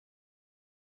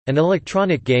An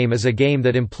electronic game is a game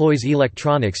that employs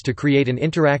electronics to create an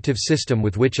interactive system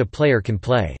with which a player can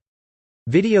play.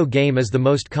 Video game is the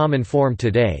most common form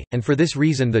today, and for this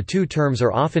reason the two terms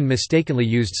are often mistakenly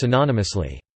used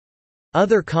synonymously.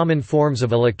 Other common forms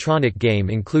of electronic game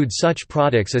include such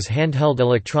products as handheld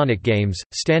electronic games,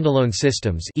 standalone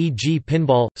systems e.g.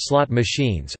 pinball, slot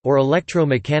machines, or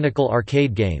electro-mechanical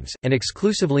arcade games, and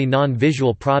exclusively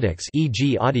non-visual products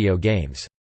e.g. audio games.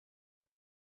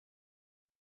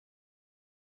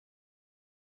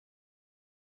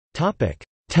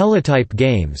 Teletype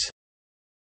games.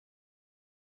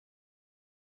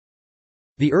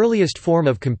 The earliest form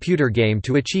of computer game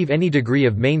to achieve any degree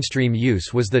of mainstream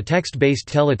use was the text-based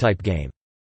teletype game.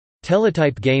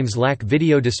 Teletype games lack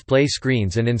video display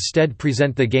screens and instead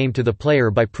present the game to the player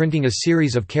by printing a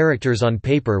series of characters on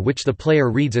paper which the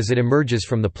player reads as it emerges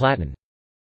from the platen.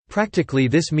 Practically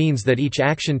this means that each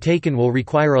action taken will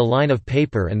require a line of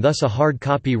paper and thus a hard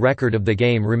copy record of the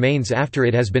game remains after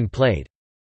it has been played.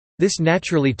 This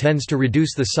naturally tends to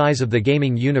reduce the size of the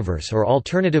gaming universe or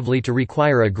alternatively to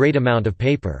require a great amount of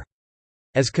paper.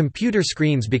 As computer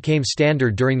screens became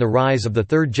standard during the rise of the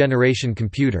third-generation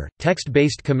computer,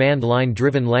 text-based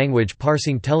command-line-driven language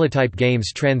parsing teletype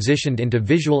games transitioned into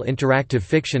visual interactive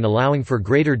fiction allowing for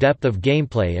greater depth of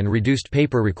gameplay and reduced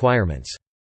paper requirements.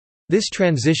 This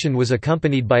transition was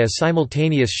accompanied by a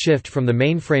simultaneous shift from the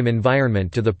mainframe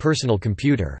environment to the personal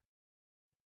computer.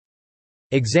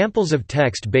 Examples of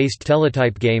text-based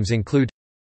teletype games include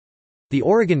The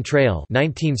Oregon Trail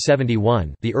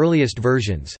 1971, the earliest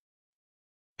versions,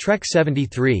 Trek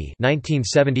 73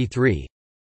 1973,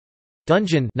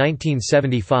 Dungeon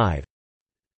 1975,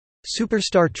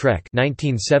 Superstar Trek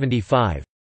 1975,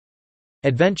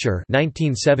 Adventure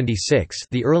 1976,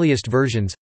 the earliest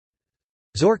versions,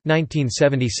 Zork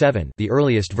 1977, the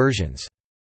earliest versions.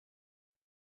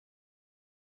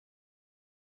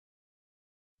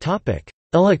 Topic: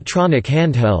 Electronic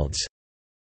handhelds.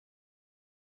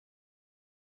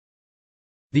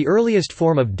 The earliest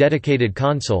form of dedicated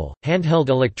console, handheld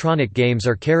electronic games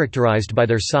are characterized by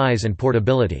their size and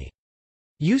portability.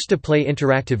 Used to play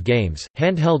interactive games,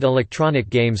 handheld electronic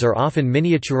games are often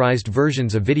miniaturized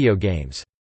versions of video games.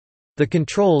 The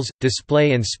controls,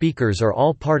 display and speakers are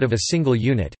all part of a single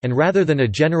unit, and rather than a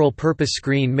general-purpose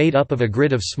screen made up of a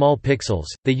grid of small pixels,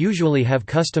 they usually have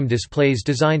custom displays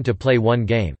designed to play one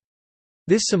game.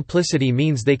 This simplicity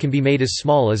means they can be made as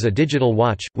small as a digital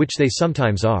watch, which they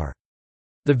sometimes are.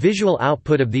 The visual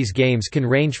output of these games can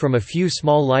range from a few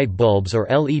small light bulbs or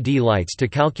LED lights to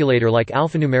calculator-like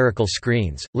alphanumerical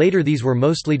screens. Later these were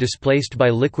mostly displaced by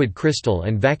liquid crystal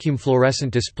and vacuum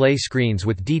fluorescent display screens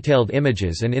with detailed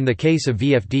images and in the case of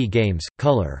VFD games,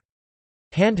 color.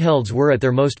 Handhelds were at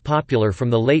their most popular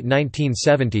from the late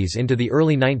 1970s into the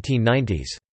early 1990s.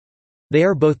 They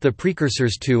are both the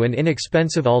precursors to and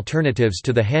inexpensive alternatives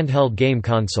to the handheld game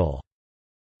console.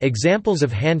 Examples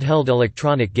of handheld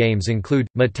electronic games include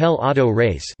Mattel Auto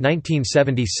Race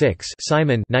 1976,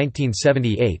 Simon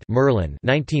 1978, Merlin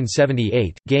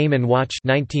 1978, Game & Watch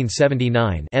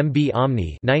 1979, MB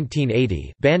Omni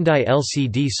 1980, Bandai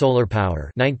LCD Solar Power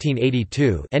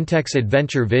 1982, Entex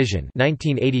Adventure Vision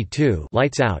 1982,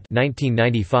 Lights Out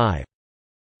 1995.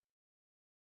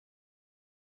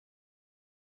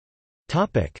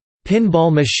 Topic: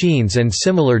 Pinball machines and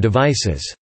similar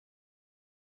devices.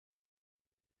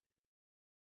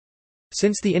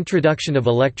 Since the introduction of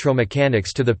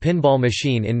electromechanics to the pinball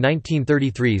machine in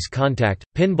 1933's Contact,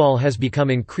 pinball has become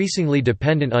increasingly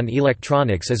dependent on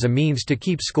electronics as a means to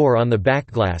keep score on the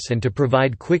backglass and to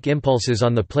provide quick impulses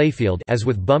on the playfield, as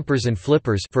with bumpers and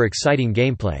flippers, for exciting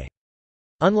gameplay.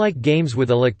 Unlike games with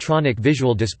electronic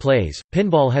visual displays,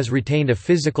 pinball has retained a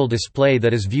physical display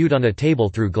that is viewed on a table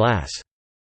through glass.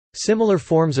 Similar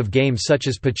forms of games such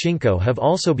as pachinko have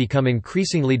also become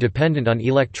increasingly dependent on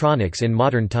electronics in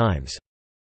modern times.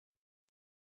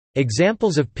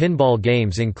 Examples of pinball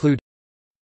games include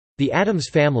The Addams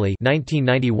Family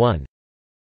 1991,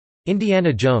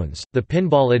 Indiana Jones: The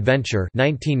Pinball Adventure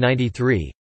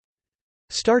 1993,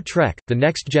 Star Trek: The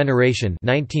Next Generation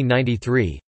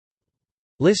 1993.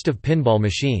 List of pinball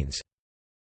machines.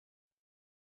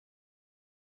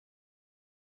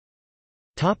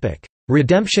 Topic: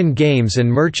 Redemption games and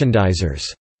merchandisers.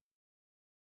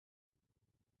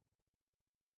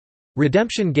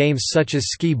 Redemption games such as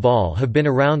skee ball have been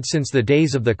around since the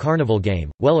days of the carnival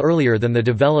game, well earlier than the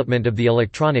development of the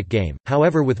electronic game.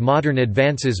 However, with modern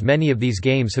advances many of these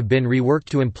games have been reworked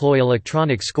to employ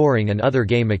electronic scoring and other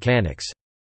game mechanics.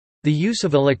 The use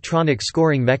of electronic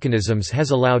scoring mechanisms has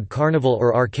allowed carnival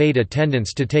or arcade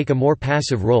attendants to take a more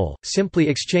passive role, simply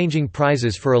exchanging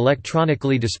prizes for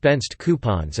electronically dispensed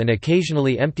coupons and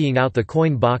occasionally emptying out the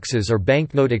coin boxes or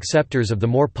banknote acceptors of the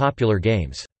more popular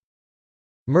games.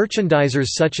 Merchandisers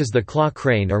such as the Claw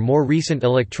Crane are more recent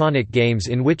electronic games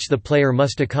in which the player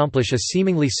must accomplish a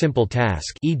seemingly simple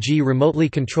task, e.g. remotely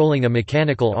controlling a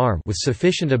mechanical arm, with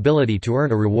sufficient ability to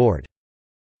earn a reward.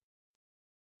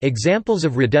 Examples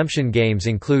of redemption games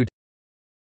include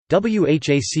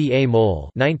WHACA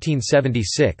Mole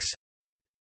 1976,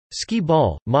 Ski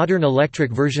Ball, modern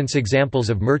electric versions. Examples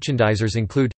of merchandisers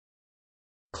include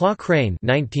Claw Crane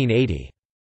 1980.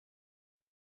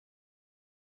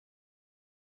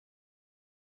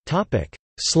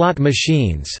 Slot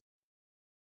machines.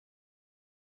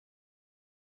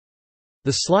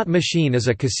 The slot machine is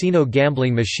a casino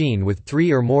gambling machine with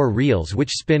 3 or more reels which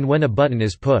spin when a button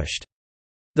is pushed.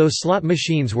 Though slot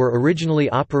machines were originally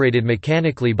operated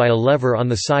mechanically by a lever on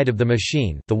the side of the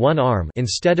machine, the one arm,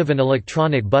 instead of an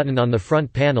electronic button on the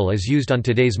front panel as used on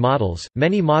today's models,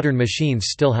 many modern machines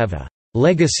still have a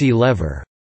legacy lever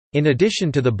in addition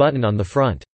to the button on the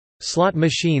front. Slot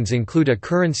machines include a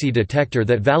currency detector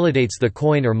that validates the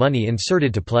coin or money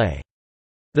inserted to play.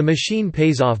 The machine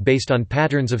pays off based on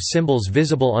patterns of symbols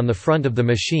visible on the front of the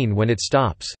machine when it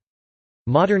stops.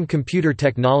 Modern computer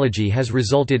technology has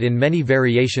resulted in many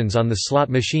variations on the slot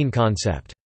machine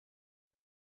concept.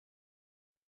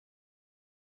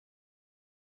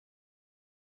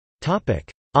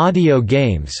 Audio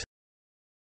games.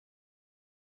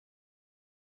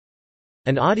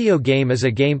 An audio game is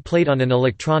a game played on an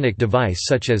electronic device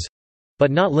such as—but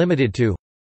not limited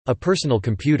to—a personal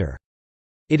computer.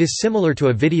 It is similar to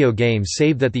a video game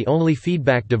save that the only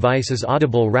feedback device is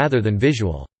audible rather than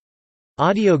visual.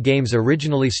 Audio games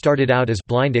originally started out as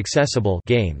blind accessible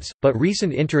games, but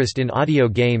recent interest in audio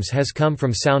games has come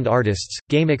from sound artists,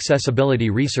 game accessibility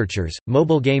researchers,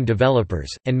 mobile game developers,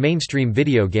 and mainstream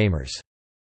video gamers.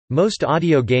 Most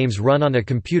audio games run on a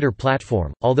computer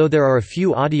platform, although there are a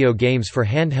few audio games for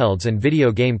handhelds and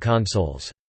video game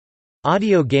consoles.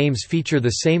 Audio games feature the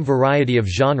same variety of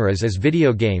genres as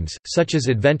video games, such as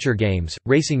adventure games,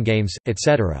 racing games,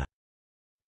 etc.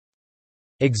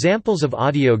 Examples of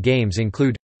audio games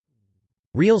include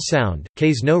Real Sound,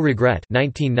 K's No Regret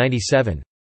 1997,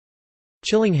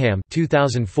 Chillingham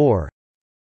 2004,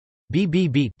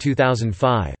 BB Beat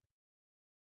 2005.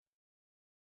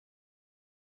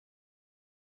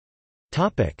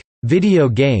 Video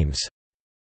games.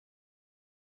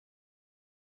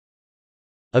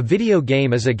 A video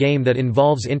game is a game that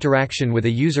involves interaction with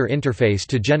a user interface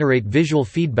to generate visual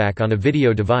feedback on a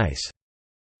video device.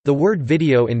 The word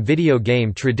video in video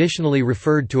game traditionally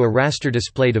referred to a raster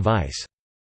display device.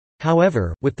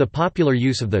 However, with the popular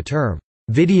use of the term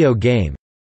video game,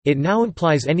 it now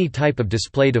implies any type of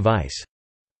display device.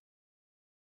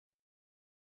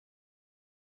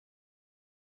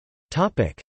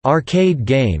 Arcade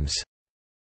games.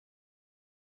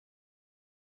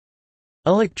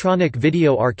 Electronic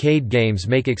video arcade games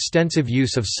make extensive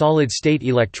use of solid-state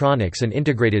electronics and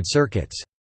integrated circuits.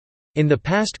 In the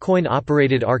past,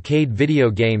 coin-operated arcade video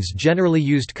games generally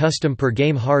used custom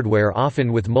per-game hardware,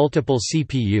 often with multiple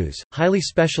CPUs, highly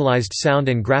specialized sound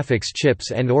and graphics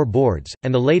chips and/or boards,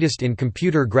 and the latest in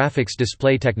computer graphics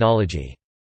display technology.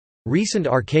 Recent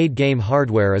arcade game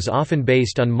hardware is often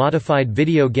based on modified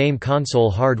video game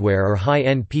console hardware or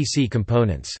high-end PC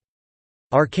components.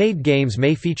 Arcade games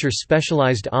may feature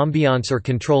specialized ambiance or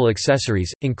control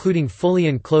accessories, including fully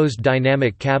enclosed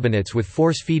dynamic cabinets with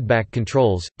force feedback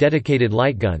controls, dedicated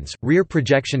lightguns, rear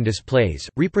projection displays,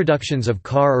 reproductions of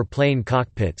car or plane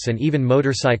cockpits, and even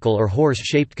motorcycle or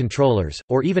horse-shaped controllers,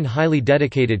 or even highly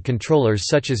dedicated controllers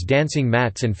such as dancing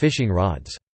mats and fishing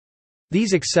rods.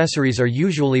 These accessories are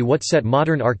usually what set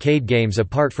modern arcade games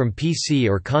apart from PC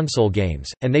or console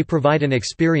games, and they provide an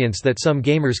experience that some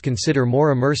gamers consider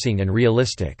more immersing and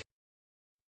realistic.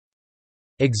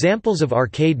 Examples of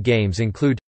arcade games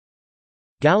include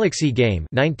Galaxy Game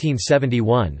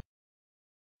 1971,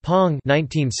 Pong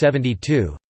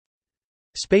 1972,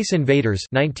 Space Invaders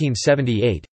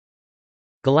 1978,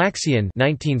 Galaxian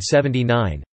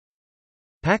 1979,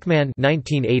 Pac-Man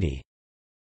 1980,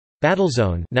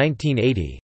 Battlezone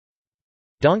 1980,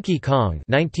 Donkey Kong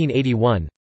 1981,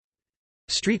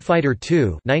 Street Fighter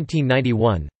II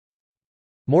 1991,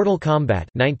 Mortal Kombat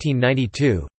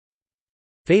 1992,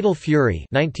 Fatal Fury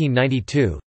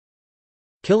 1992,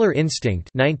 Killer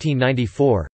Instinct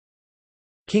 1994,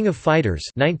 King of Fighters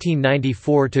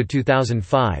 1994 to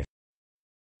 2005,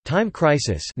 Time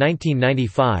Crisis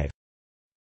 1995,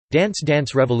 Dance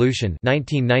Dance Revolution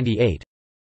 1998,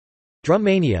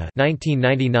 Drummania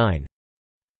 1999,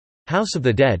 House of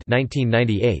the Dead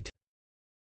 1998.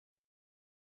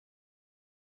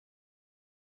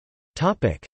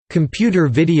 Topic: Computer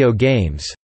video games.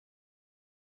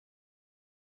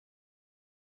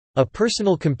 A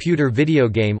personal computer video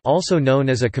game, also known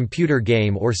as a computer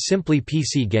game or simply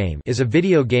PC game, is a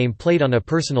video game played on a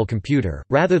personal computer,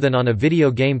 rather than on a video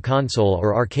game console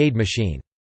or arcade machine.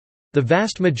 The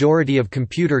vast majority of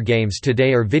computer games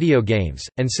today are video games,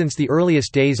 and since the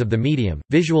earliest days of the medium,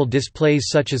 visual displays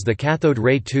such as the cathode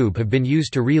ray tube have been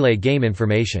used to relay game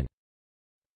information.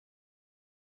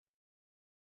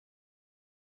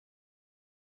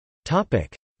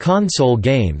 Console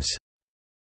games.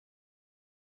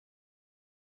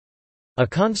 A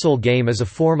console game is a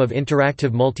form of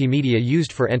interactive multimedia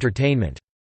used for entertainment.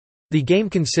 The game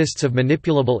consists of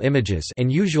manipulable images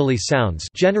and usually sounds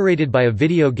generated by a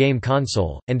video game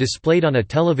console, and displayed on a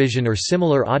television or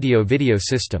similar audio-video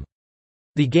system.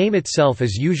 The game itself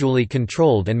is usually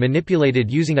controlled and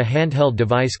manipulated using a handheld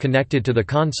device connected to the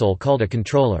console called a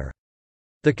controller.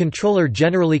 The controller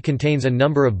generally contains a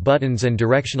number of buttons and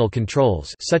directional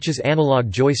controls such as analog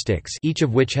joysticks, each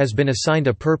of which has been assigned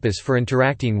a purpose for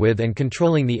interacting with and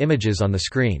controlling the images on the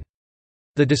screen.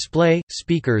 The display,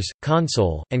 speakers,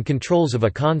 console, and controls of a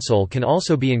console can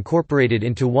also be incorporated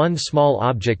into one small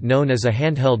object known as a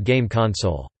handheld game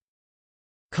console.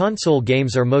 Console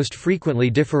games are most frequently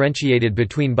differentiated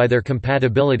between by their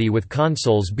compatibility with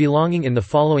consoles belonging in the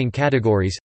following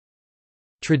categories: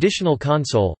 Traditional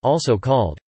console, also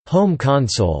called home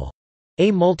console, a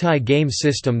multi-game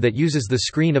system that uses the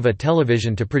screen of a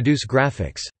television to produce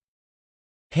graphics.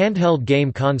 Handheld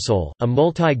game console, a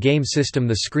multi-game system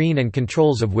the screen and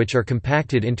controls of which are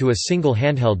compacted into a single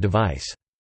handheld device.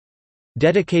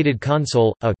 Dedicated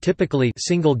console, a typically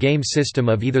single game system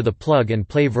of either the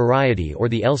plug-and-play variety or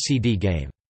the LCD game.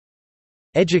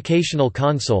 Educational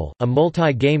console, a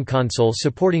multi-game console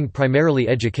supporting primarily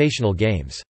educational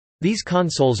games. These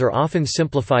consoles are often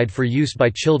simplified for use by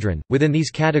children. Within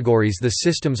these categories, the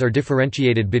systems are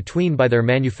differentiated between by their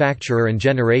manufacturer and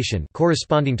generation,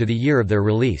 corresponding to the year of their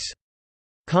release.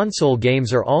 Console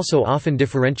games are also often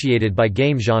differentiated by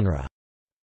game genre.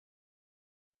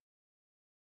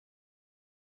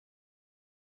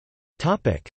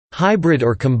 Topic: Hybrid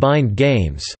or combined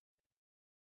games.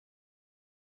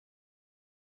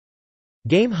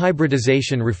 Game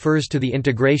hybridization refers to the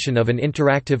integration of an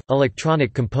interactive,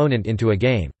 electronic component into a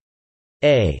game.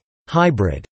 A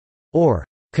hybrid, or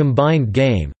combined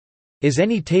game, is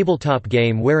any tabletop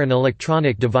game where an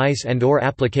electronic device and/or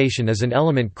application is an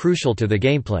element crucial to the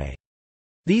gameplay.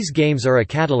 These games are a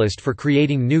catalyst for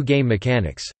creating new game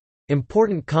mechanics.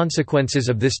 Important consequences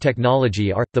of this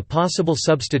technology are, the possible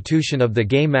substitution of the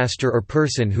game master or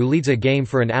person who leads a game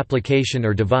for an application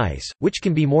or device, which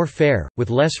can be more fair, with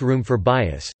less room for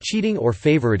bias, cheating or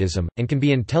favoritism, and can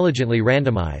be intelligently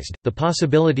randomized, the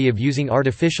possibility of using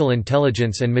artificial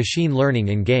intelligence and machine learning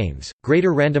in games,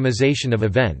 greater randomization of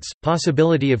events,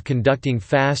 possibility of conducting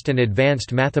fast and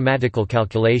advanced mathematical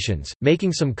calculations,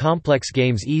 making some complex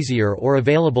games easier or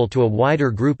available to a wider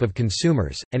group of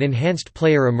consumers, and enhanced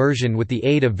player immersion with the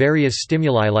aid of various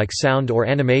stimuli like sound or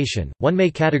animation. One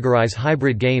may categorize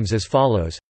hybrid games as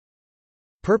follows: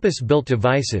 purpose-built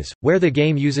devices, where the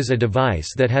game uses a device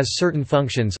that has certain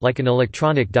functions like an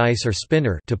electronic dice or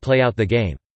spinner to play out the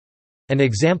game. An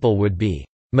example would be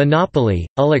Monopoly,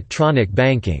 Electronic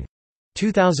Banking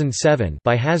 2007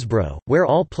 by Hasbro, where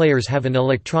all players have an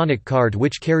electronic card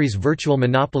which carries virtual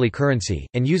Monopoly currency,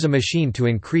 and use a machine to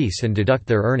increase and deduct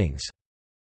their earnings.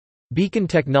 Beacon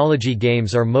technology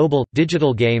games are mobile,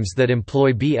 digital games that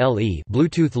employ BLE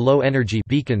Bluetooth Low Energy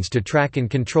beacons to track and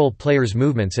control players'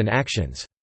 movements and actions.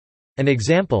 An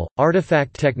example,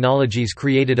 Artifact Technologies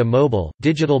created a mobile,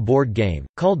 digital board game,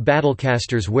 called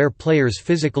Battlecasters where players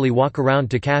physically walk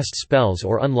around to cast spells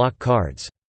or unlock cards.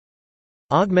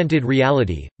 Augmented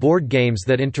reality, board games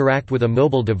that interact with a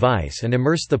mobile device and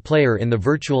immerse the player in the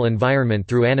virtual environment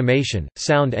through animation,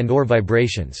 sound and/or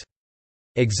vibrations.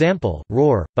 Example,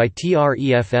 Roar, by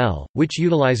TREFL, which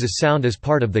utilizes sound as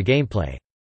part of the gameplay.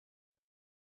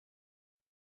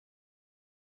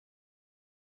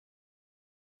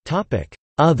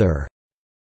 Other.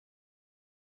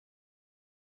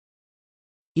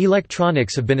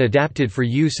 Electronics have been adapted for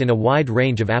use in a wide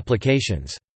range of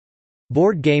applications.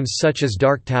 Board games such as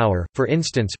Dark Tower, for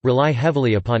instance, rely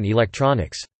heavily upon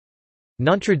electronics.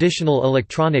 Non-traditional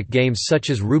electronic games such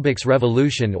as Rubik's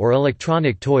Revolution or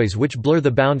electronic toys which blur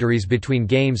the boundaries between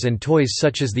games and toys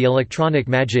such as the electronic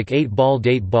Magic 8-Ball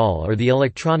Date Ball or the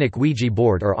electronic Ouija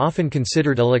board are often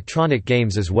considered electronic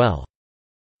games as well.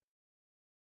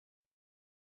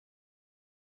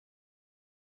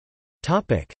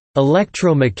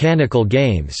 Electro-mechanical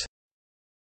games.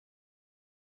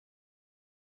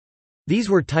 These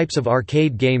were types of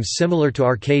arcade games similar to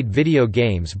arcade video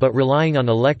games but relying on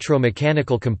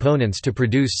electro-mechanical components to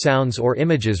produce sounds or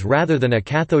images rather than a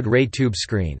cathode ray tube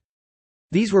screen.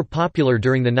 These were popular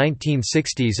during the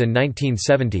 1960s and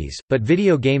 1970s, but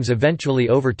video games eventually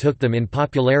overtook them in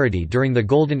popularity during the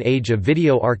golden age of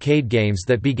video arcade games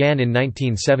that began in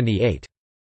 1978.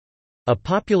 A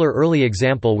popular early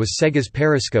example was Sega's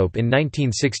Periscope in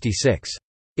 1966.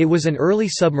 It was an early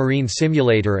submarine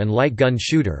simulator and light gun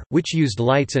shooter, which used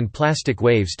lights and plastic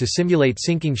waves to simulate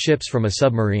sinking ships from a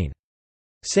submarine.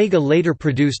 Sega later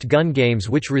produced gun games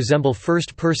which resemble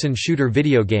first-person shooter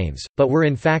video games, but were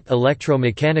in fact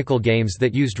electro-mechanical games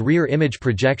that used rear image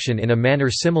projection in a manner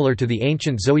similar to the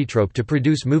ancient zoetrope to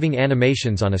produce moving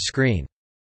animations on a screen.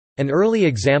 An early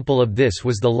example of this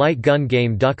was the light gun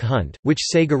game Duck Hunt, which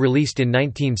Sega released in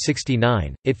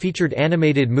 1969. It featured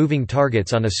animated moving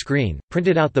targets on a screen,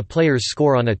 printed out the player's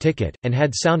score on a ticket, and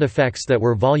had sound effects that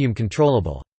were volume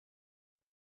controllable.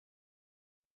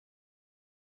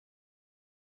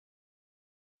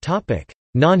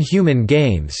 Non-human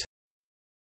games.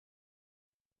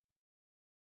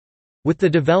 With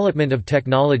the development of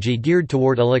technology geared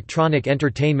toward electronic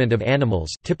entertainment of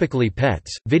animals, typically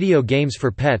pets, video games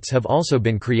for pets have also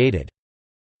been created.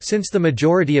 Since the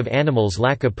majority of animals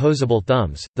lack opposable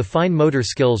thumbs, the fine motor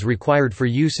skills required for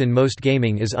use in most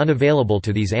gaming is unavailable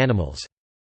to these animals.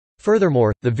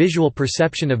 Furthermore, the visual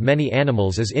perception of many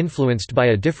animals is influenced by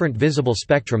a different visible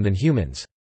spectrum than humans.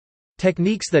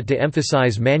 Techniques that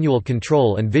de-emphasize manual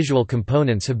control and visual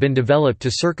components have been developed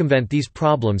to circumvent these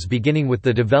problems, beginning with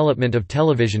the development of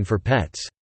television for pets.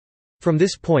 From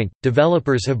this point,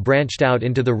 developers have branched out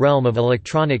into the realm of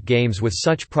electronic games with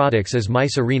such products as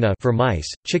Mice Arena for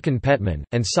mice, Chicken Petman,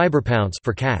 and Cyberpounce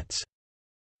for cats.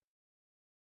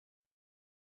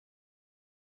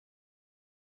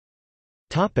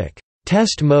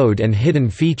 Test mode and hidden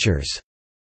features.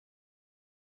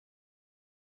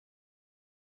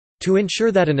 To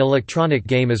ensure that an electronic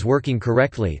game is working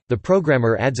correctly, the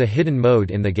programmer adds a hidden mode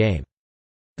in the game.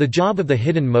 The job of the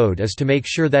hidden mode is to make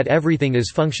sure that everything is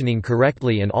functioning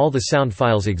correctly and all the sound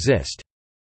files exist.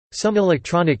 Some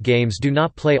electronic games do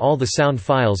not play all the sound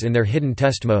files in their hidden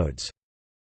test modes.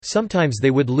 Sometimes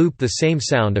they would loop the same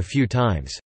sound a few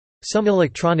times. Some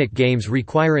electronic games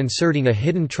require inserting a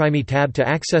hidden trimmy tab to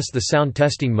access the sound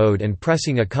testing mode and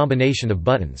pressing a combination of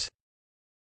buttons.